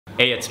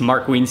Hey, it's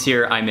Mark Wiens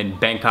here. I'm in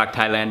Bangkok,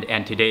 Thailand,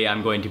 and today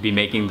I'm going to be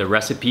making the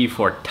recipe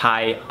for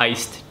Thai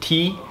iced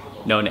tea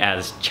known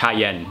as Cha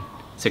Yen.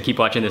 So keep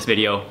watching this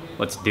video.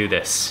 Let's do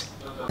this.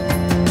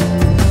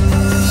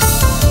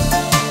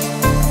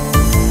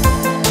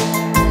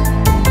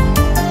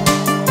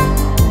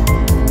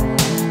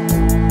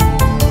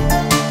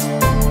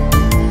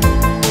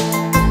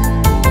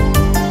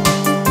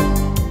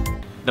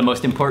 The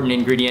most important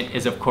ingredient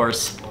is, of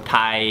course,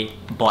 Thai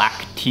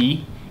black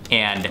tea,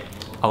 and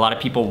a lot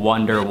of people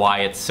wonder why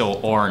it's so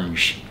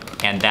orange,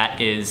 and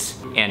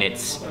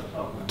it's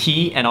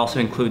tea and also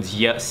includes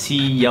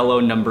sea yellow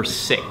number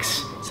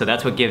 6. So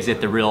that's what gives it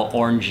the real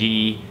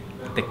orangey,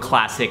 the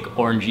classic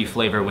orangey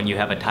flavor when you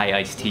have a Thai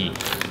iced tea.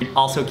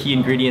 Also, key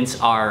ingredients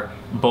are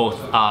both,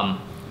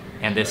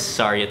 and this,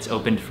 sorry, it's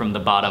opened from the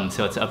bottom,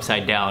 so it's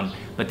upside down,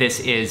 but this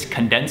is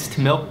condensed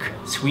milk,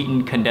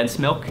 sweetened condensed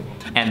milk,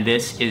 and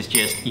this is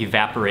just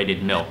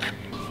evaporated milk,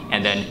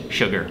 and then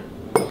sugar.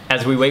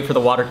 As we wait for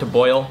the water to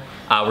boil,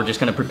 we're just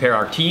gonna prepare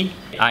our tea.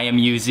 I am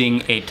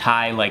using a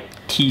Thai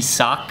tea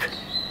sock,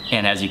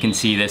 and as you can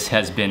see, this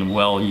has been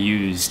well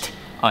used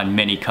on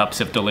many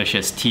cups of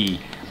delicious tea.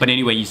 But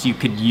anyways, you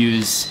could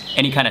use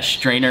any kind of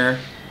strainer.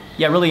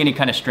 Yeah, really any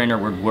kind of strainer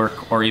would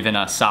work, or even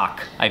a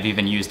sock. I've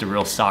even used a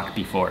real sock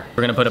before.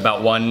 We're gonna put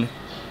about 1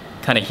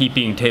 kind of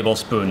heaping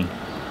tablespoon.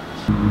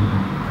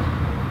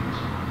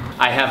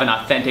 I have an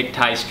authentic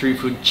Thai street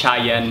food Cha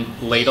Yen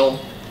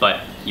ladle,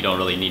 but you don't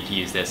really need to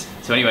use this.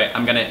 So anyway,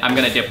 I'm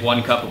gonna dip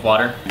 1 cup of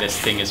water. This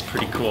thing is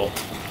pretty cool.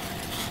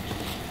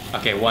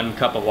 Okay, 1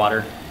 cup of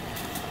water.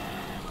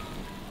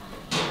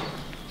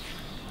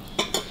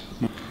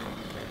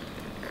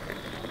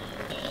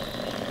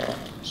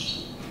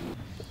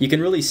 You can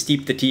really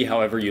steep the tea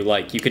however you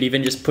like. You could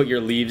even just put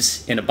your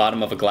leaves in the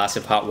bottom of a glass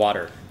of hot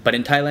water. But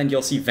in Thailand,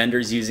 you'll see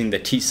vendors using the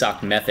tea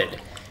sock method.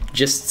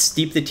 Just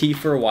steep the tea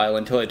for a while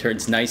until it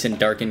turns nice and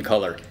dark in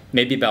color,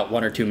 maybe about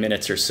 1 or 2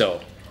 minutes or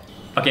so.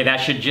 Okay, that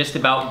should just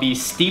about be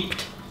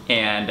steeped,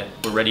 and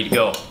we're ready to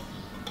go.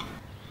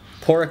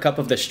 Pour a cup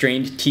of the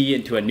strained tea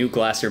into a new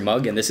glass or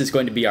mug, and this is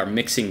going to be our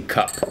mixing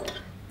cup.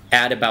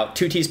 Add about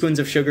 2 teaspoons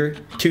of sugar,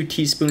 2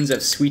 teaspoons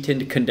of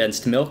sweetened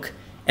condensed milk,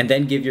 and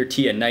then give your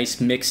tea a nice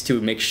mix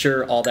to make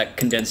sure all that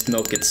condensed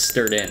milk gets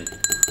stirred in.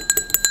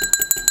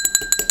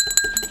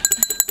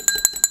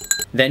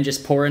 Then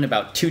just pour in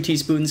about 2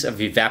 teaspoons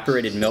of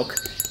evaporated milk,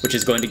 which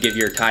is going to give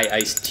your Thai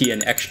iced tea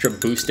an extra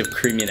boost of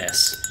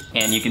creaminess.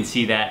 And you can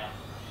see that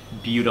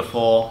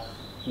beautiful,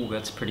 ooh,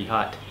 that's pretty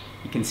hot.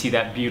 You can see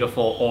that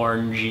beautiful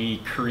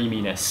orangey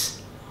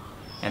creaminess.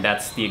 And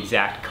that's the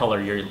exact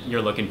color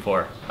you're looking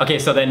for. Okay,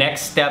 so the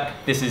next step,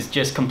 this is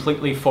just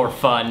completely for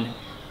fun,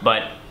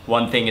 but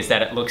one thing is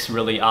that it looks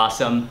really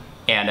awesome,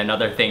 and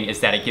another thing is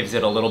that it gives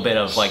it a little bit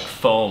of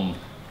foam,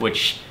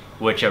 which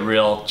a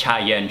real Cha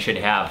Yen should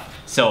have.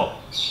 So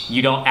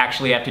you don't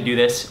actually have to do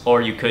this,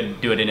 or you could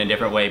do it in a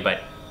different way,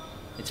 but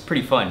it's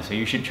pretty fun, so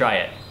you should try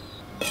it.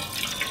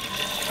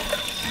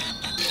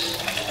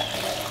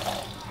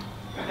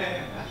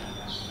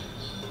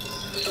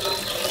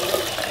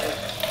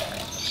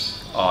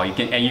 Oh, you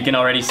can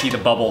already see the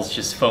bubbles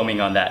just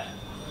foaming on that.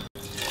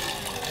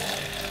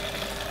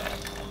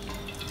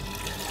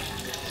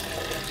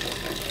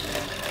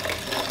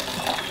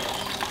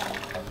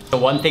 The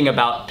one thing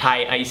about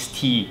Thai iced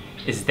tea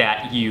is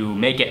that you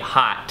make it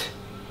hot,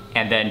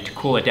 and then to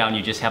cool it down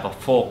you just have a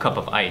full cup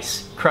of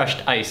ice.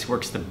 Crushed ice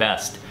works the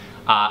best.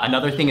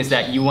 Another thing is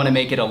that you want to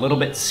make it a little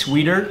bit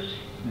sweeter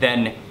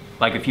than,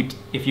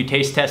 if you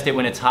taste test it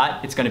when it's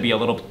hot, it's going to be a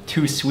little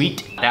too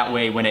sweet. That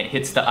way when it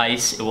hits the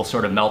ice, it will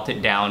sort of melt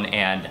it down,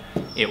 and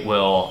it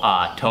will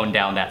tone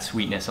down that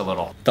sweetness a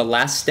little. The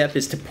last step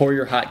is to pour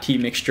your hot tea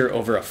mixture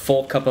over a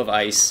full cup of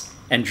ice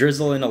and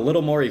drizzle in a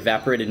little more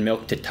evaporated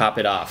milk to top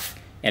it off,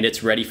 and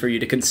it's ready for you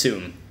to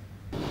consume.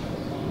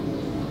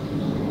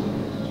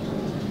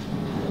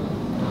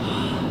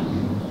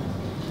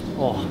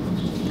 Oh,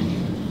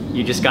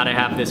 you just gotta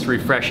have this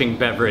refreshing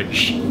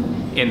beverage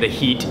in the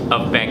heat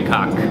of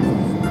Bangkok.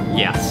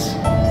 Yes.